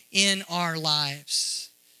continually in our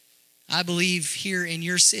lives. I believe here in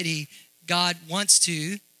your city, God wants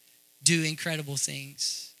to do incredible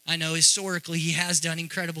things. I know historically he has done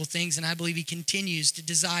incredible things, and I believe he continues to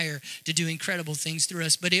desire to do incredible things through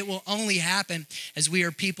us. But it will only happen as we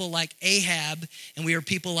are people like Ahab and we are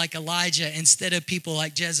people like Elijah instead of people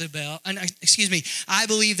like Jezebel. I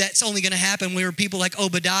believe that's only going to happen when we are people like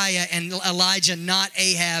Obadiah and Elijah, not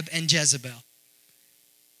Ahab and Jezebel.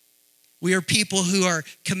 We are people who are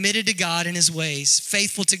committed to God and his ways,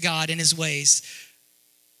 faithful to God and his ways,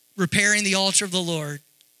 repairing the altar of the Lord,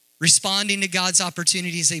 responding to God's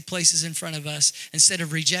opportunities he places in front of us instead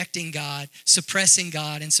of rejecting God, suppressing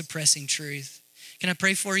God, and suppressing truth. Can I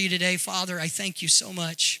pray for you today? Father, I thank you so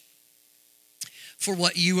much for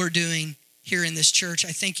what you are doing here in this church. I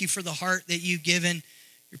thank you for the heart that you've given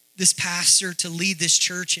this pastor to lead this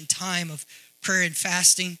church in time of prayer and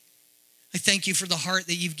fasting. I thank you for the heart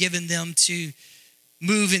that you've given them to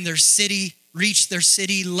move in their city, reach their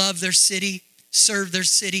city, love their city, serve their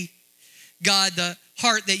city. God, the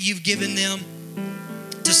heart that you've given them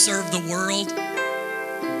to serve the world.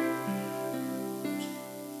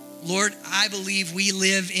 Lord, I believe we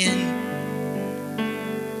live in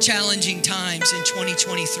challenging times in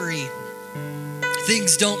 2023.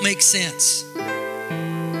 Things don't make sense.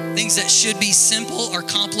 Things that should be simple are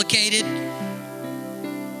complicated.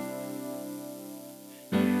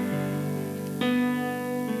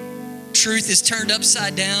 Truth is turned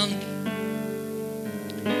upside down.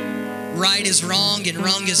 Right is wrong and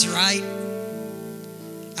wrong is right.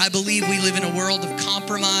 I believe we live in a world of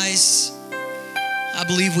compromise. I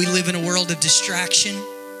believe we live in a world of distraction.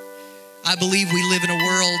 I believe we live in a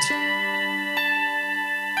world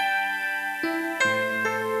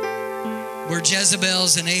where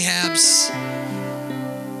Jezebels and Ahabs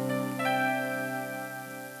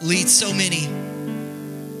lead so many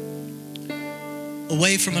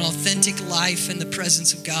away from an authentic life in the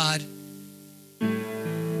presence of God.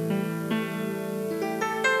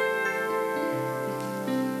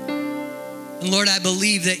 And Lord, I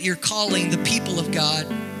believe that you're calling the people of God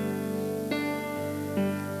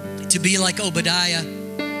to be like Obadiah.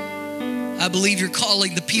 I believe you're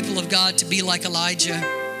calling the people of God to be like Elijah.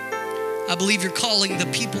 I believe you're calling the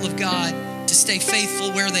people of God to stay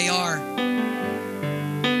faithful where they are,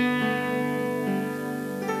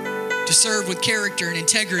 to serve with character and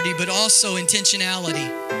integrity, but also intentionality,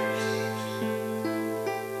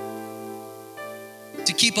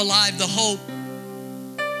 to keep alive the hope,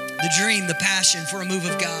 the dream, the passion for a move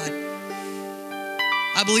of God.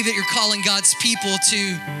 I believe that you're calling God's people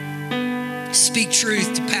to speak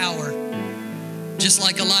truth to power, just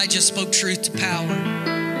like Elijah spoke truth to power.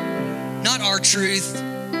 Not our truth,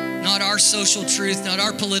 not our social truth, not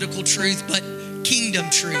our political truth, but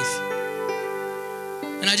kingdom truth.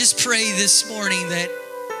 And I just pray this morning that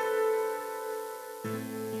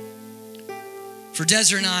for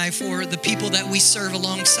Desert and I, for the people that we serve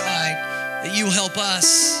alongside, that you will help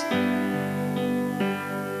us.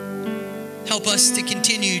 Help us to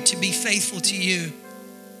continue to be faithful to you,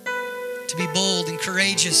 to be bold and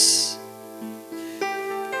courageous.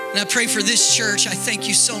 And I pray for this church. I thank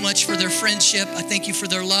you so much for their friendship. I thank you for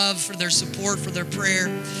their love, for their support, for their prayer.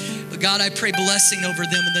 But God, I pray blessing over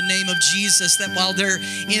them in the name of Jesus, that while they're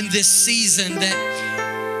in this season,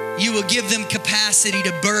 that you will give them capacity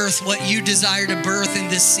to birth what you desire to birth in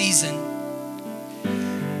this season.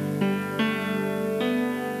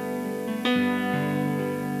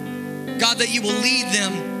 God, that you will lead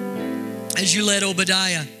them as you led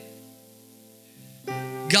Obadiah.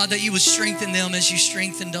 God, that you would strengthen them as you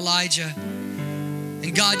strengthened Elijah.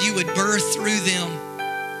 And God, you would birth through them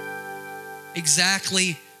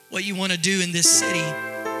exactly what you want to do in this city.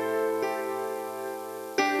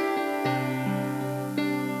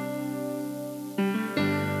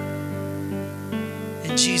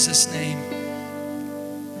 In Jesus' name.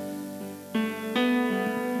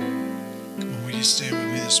 Come on, will you stand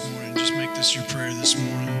with me this morning? Just make this your prayer this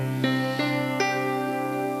morning.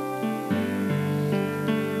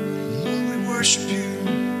 Lord, we worship you.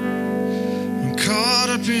 I'm caught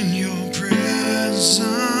up in your presence,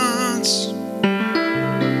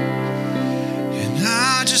 and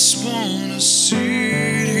I just want to sit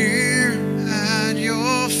here at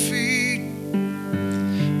your feet.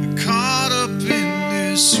 I'm caught up in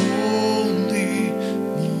this holy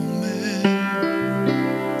moment.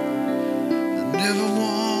 I never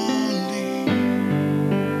want to leave.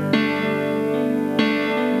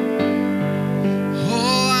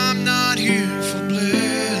 Oh, I'm not here for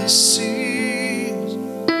blessings.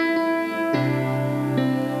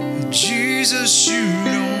 Jesus, you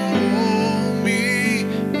don't owe me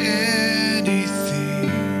anything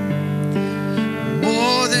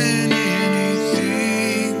more than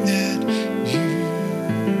anything that you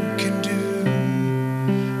can do.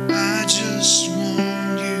 I just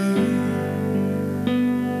want you.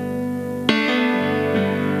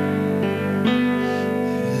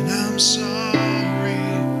 And I'm sorry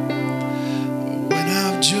when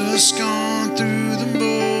I've just gone through the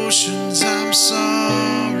motions. I'm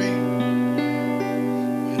sorry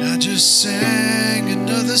when I just sang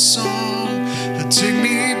another song. Take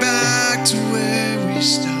me back to where we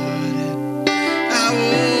started. I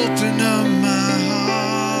open up my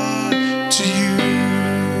heart to you.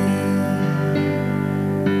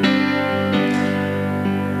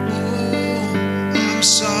 Oh, I'm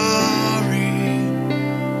sorry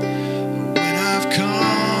when I've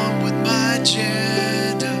come with my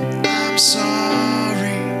agenda. I'm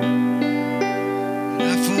sorry when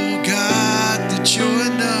I forgot that you're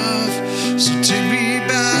enough. So take me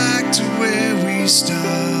back to where we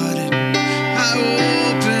started. I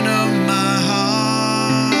open up my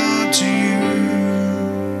heart to you.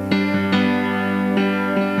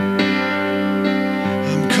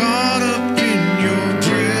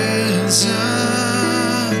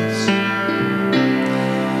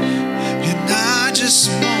 just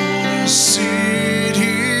wanna sit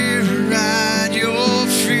here at your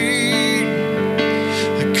feet,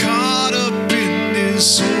 caught up in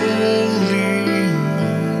this holy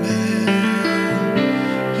moment.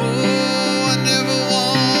 Oh, I never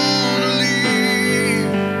wanna leave.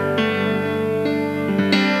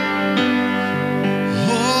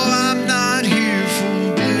 Oh, I'm not here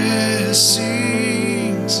for blessings.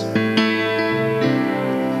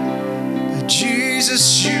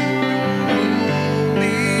 Jesus, you don't owe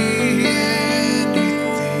me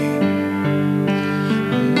anything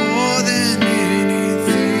more than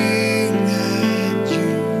anything that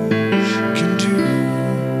you can do.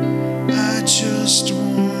 I just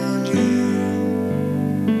want you.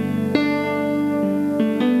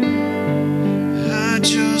 I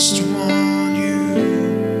just want you.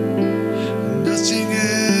 Nothing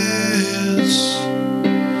else.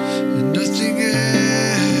 Nothing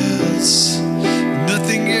else.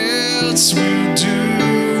 Nothing else will do.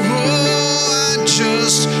 Oh, I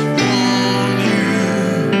just want you.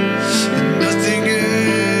 Nothing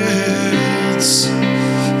else.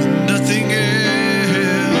 Nothing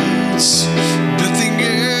else. Nothing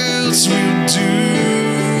else will do.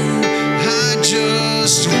 I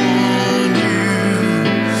just want you.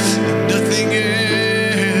 Nothing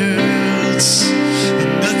else.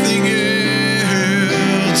 Nothing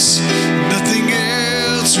else. Nothing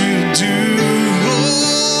else will do.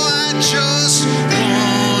 Just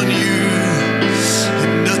want you,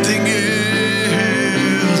 nothing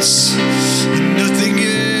else, nothing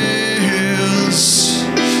else,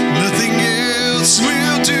 nothing else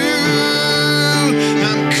will do.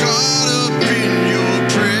 I'm caught up in your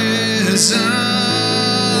presence,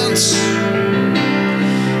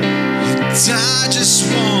 and I just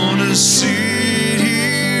wanna sit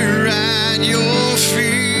here at your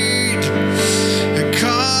feet,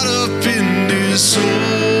 caught up in this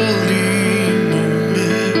holy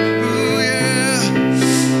moment. Oh yeah,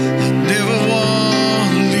 I never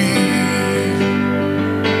wanna leave.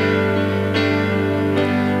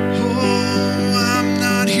 Oh, I'm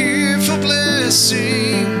not here for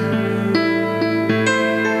blessing.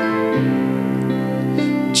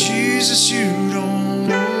 Jesus, you don't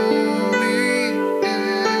owe me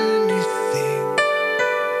anything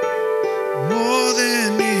more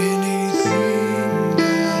than anything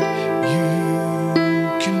that you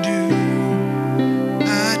can do.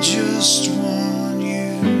 I just want you.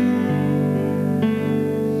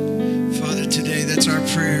 Father, today that's our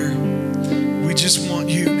prayer. We just want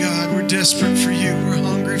you, God. We're desperate for you. We're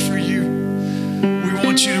hungry for you. We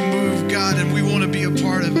want you to move, God, and we want to be a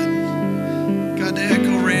part of it. God, to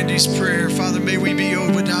echo Randy's prayer, Father, may we be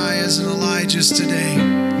Obadiahs and Elijahs today.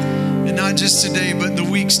 And not just today, but in the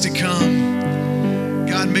weeks to come.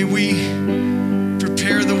 God, may we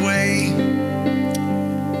prepare the way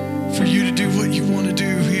for you to do what you want to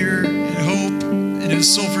do here in Hope and in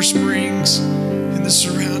Sulphur Springs and the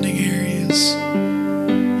surrounding areas.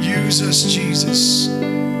 Use us, Jesus.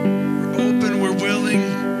 We're open, we're willing.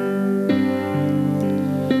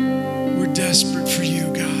 We're desperate for you,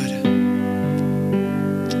 God.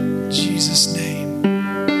 In Jesus' name.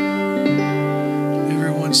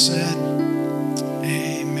 Everyone said,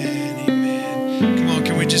 amen, amen. Come on,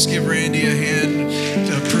 can we just give Randy a hand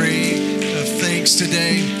to pray of thanks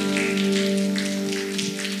today?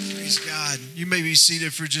 Praise God. You may be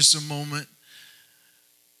seated for just a moment.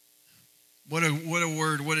 What a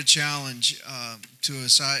word, what a challenge to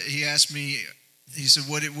us. He asked me, he said,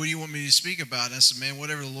 what do you want me to speak about? And I said, man,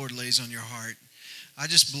 whatever the Lord lays on your heart. I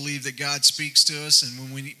just believe that God speaks to us, and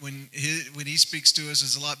when He speaks to us,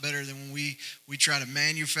 it's a lot better than when we try to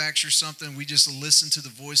manufacture something. We just listen to the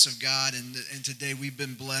voice of God, and today we've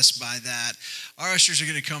been blessed by that. Our ushers are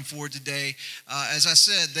going to come forward today. As I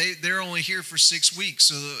said, they're only here for 6 weeks,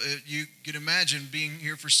 so you can imagine being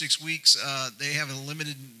here for 6 weeks. They have a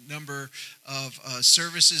limited number of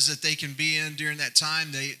services that they can be in during that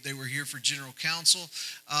time. They were here for general council,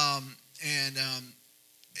 and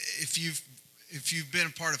if you've been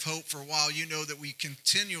a part of Hope for a while, you know that we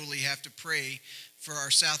continually have to pray for our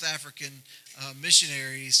South African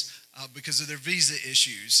missionaries because of their visa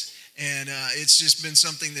issues. And it's just been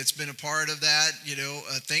something that's been a part of that.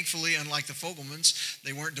 Thankfully, unlike the Fogelmans,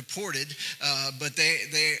 they weren't deported, but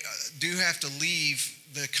they do have to leave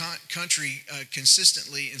the country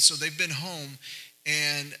consistently. And so they've been home.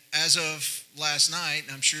 And as of last night,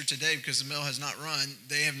 and I'm sure today because the mail has not run,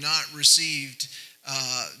 they have not received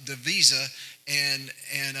the visa, and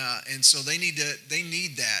so they need that.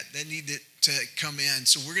 They need it to come in.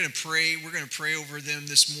 So we're going to pray. We're going to pray over them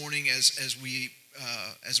this morning as we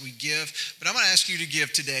as we give. But I'm going to ask you to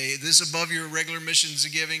give today. This is above your regular missions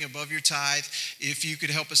of giving, above your tithe. If you could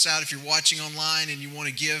help us out, if you're watching online and you want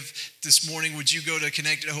to give this morning, would you go to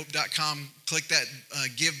connectedhope.com, click that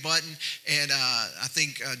give button, and I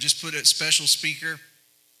think just put a special speaker.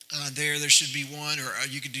 There should be one, or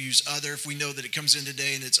you could use other. If we know that it comes in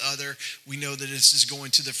today and it's other, we know that this is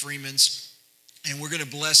going to the Freemans. And we're going to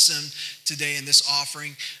bless them today in this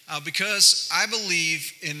offering because I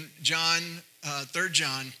believe in John, 3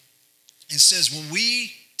 John, it says when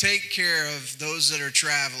we take care of those that are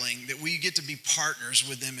traveling, that we get to be partners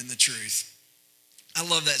with them in the truth. I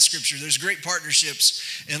love that scripture. There's great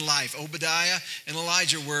partnerships in life. Obadiah and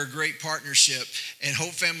Elijah were a great partnership, and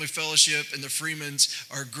Hope Family Fellowship and the Freemans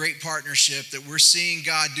are a great partnership that we're seeing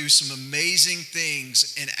God do some amazing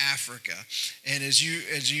things in Africa. And as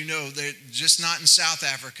you know, they're just not in South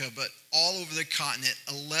Africa, but all over the continent,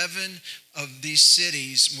 11 of these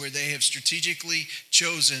cities where they have strategically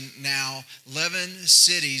chosen now, 11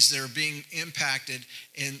 cities that are being impacted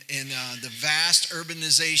in the vast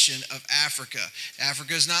urbanization of Africa.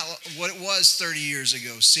 Africa is not what it was 30 years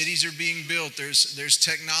ago. Cities are being built. There's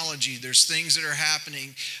technology. There's things that are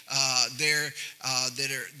happening there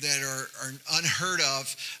that are unheard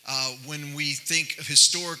of when we think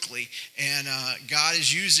historically. And God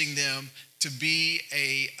is using them to be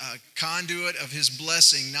a conduit of his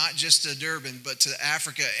blessing, not just to Durban, but to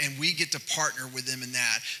Africa, and we get to partner with them in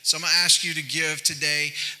that. So I'm going to ask you to give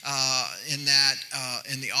today in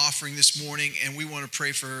the offering this morning, and we want to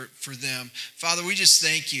pray for them. Father, we just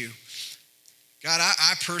thank you. God,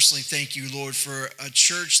 I personally thank you, Lord, for a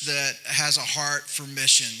church that has a heart for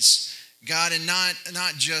missions. God, and not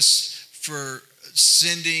just for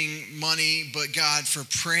sending money, but God, for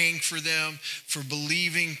praying for them, for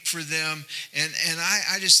believing for them. And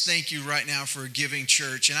I just thank you right now for a giving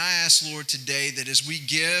church. And I ask, Lord, today that as we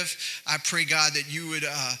give, I pray, God, that you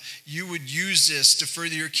would use this to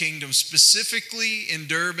further your kingdom, specifically in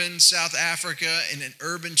Durban, South Africa, and in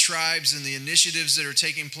urban tribes and the initiatives that are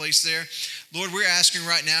taking place there. Lord, we're asking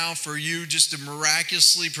right now for you just to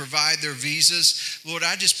miraculously provide their visas. Lord,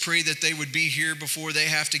 I just pray that they would be here before they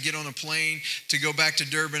have to get on a plane to go back to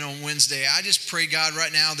Durban on Wednesday. I just pray, God,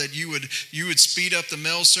 right now that you would speed up the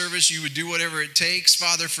mail service. You would do whatever it takes,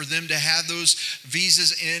 Father, for them to have those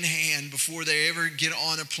visas in hand before they ever get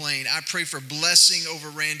on a plane. I pray for blessing over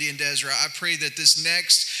Randy and Desiree. I pray that this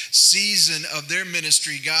next season of their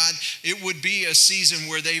ministry, God, it would be a season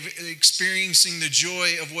where they've experiencing the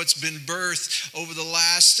joy of what's been birthed over the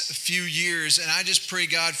last few years. And I just pray,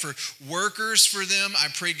 God, for workers for them. I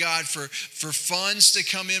pray, God, for funds to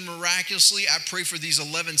come in miraculously. I pray for these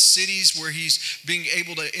 11 cities where he's being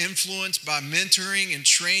able to influence by mentoring and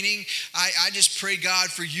training. I just pray, God,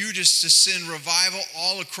 for you just to send revival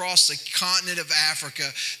all across the continent of Africa,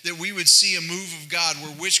 that we would see a move of God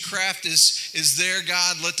where witchcraft is there,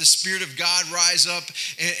 God. Let the Spirit of God rise up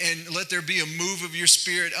and let there be a move of your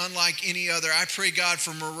Spirit unlike any other. I pray, God,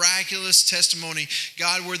 for miraculous testimony.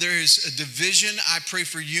 God, where there is a division, I pray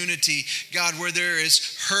for unity. God, where there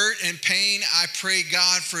is hurt and pain, I pray,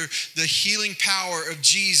 God, for the healing power of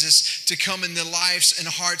Jesus to come in the lives and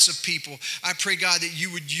hearts of people. I pray, God, that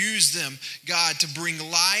you would use them, God, to bring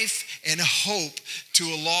life and hope to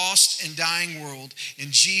a lost and dying world. In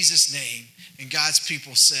Jesus' name. And God's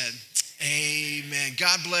people said, amen.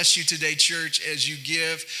 God bless you today, church, as you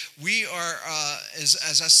give. We are, as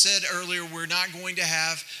I said earlier, we're not going to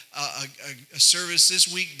have a service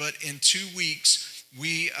this week, but in 2 weeks,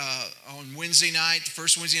 we, on Wednesday night, the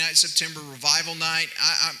first Wednesday night in September, Revival Night,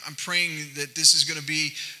 I'm praying that this is going to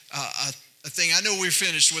be a thing. I know we're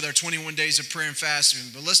finished with our 21 days of prayer and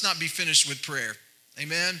fasting, but let's not be finished with prayer.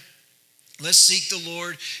 Amen? Let's seek the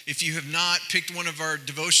Lord. If you have not picked one of our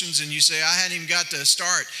devotions and you say, I hadn't even got to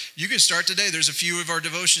start, you can start today. There's a few of our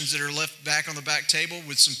devotions that are left back on the back table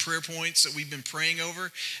with some prayer points that we've been praying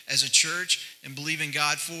over as a church and believing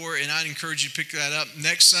God for. And I'd encourage you to pick that up.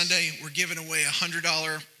 Next Sunday, we're giving away a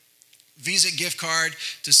 $100 Visa gift card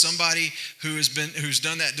to somebody who's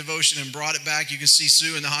done that devotion and brought it back. You can see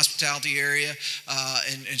Sue in the hospitality area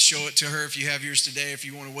and show it to her if you have yours today. If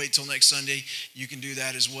you want to wait till next Sunday, you can do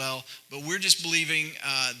that as well. But we're just believing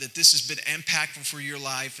that this has been impactful for your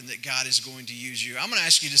life and that God is going to use you. I'm going to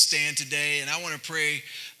ask you to stand today, and I want to pray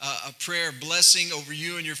a prayer of blessing over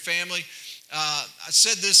you and your family. I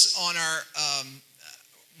said this on our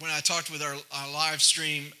when I talked with our live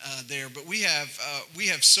stream there, but we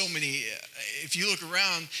have so many. If you look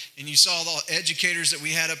around and you saw the educators that we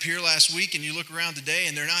had up here last week, and you look around today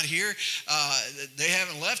and they're not here, they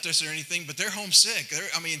haven't left us or anything, but they're homesick.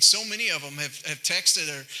 So many of them have texted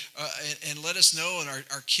and let us know, and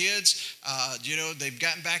our kids, they've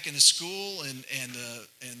gotten back into school, and the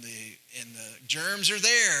germs are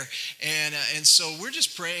there, and so we're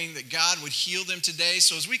just praying that God would heal them today.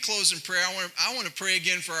 So as we close in prayer, I want to pray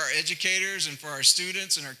again for our educators and for our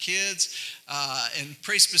students and our kids, and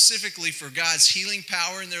pray specifically for God's healing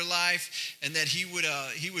power in their life, and that He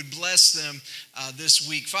would bless them this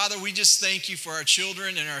week. Father, we just thank You for our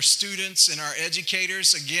children and our students and our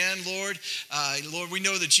educators again, Lord. Lord, we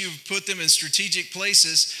know that You've put them in strategic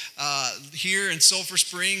places here in Sulphur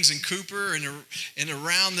Springs and Cooper and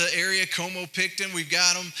around the area, Como, Picton. We've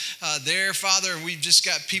got them there, Father, and we've just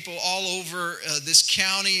got people all over this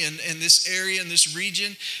county and this area and this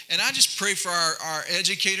region. And I just pray for our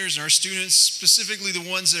educators and our students, specifically the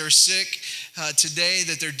ones that are sick today,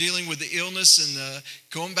 that they're dealing with the illness and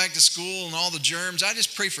going back to school and all the germs. I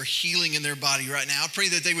just pray for healing in their body right now. I pray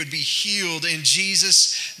that they would be healed in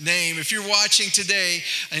Jesus' name. If you're watching today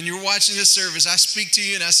and you're watching this service, I speak to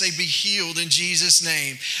you and I say, be healed in Jesus'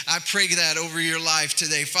 name. I pray that over your life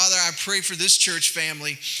today. Father, I pray for this church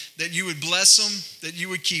family, that You would bless them, that You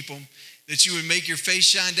would keep them, that You would make Your face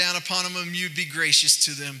shine down upon them, and You'd be gracious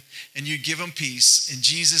to them, and You'd give them peace. In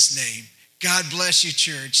Jesus' name, God bless you,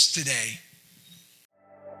 church, today.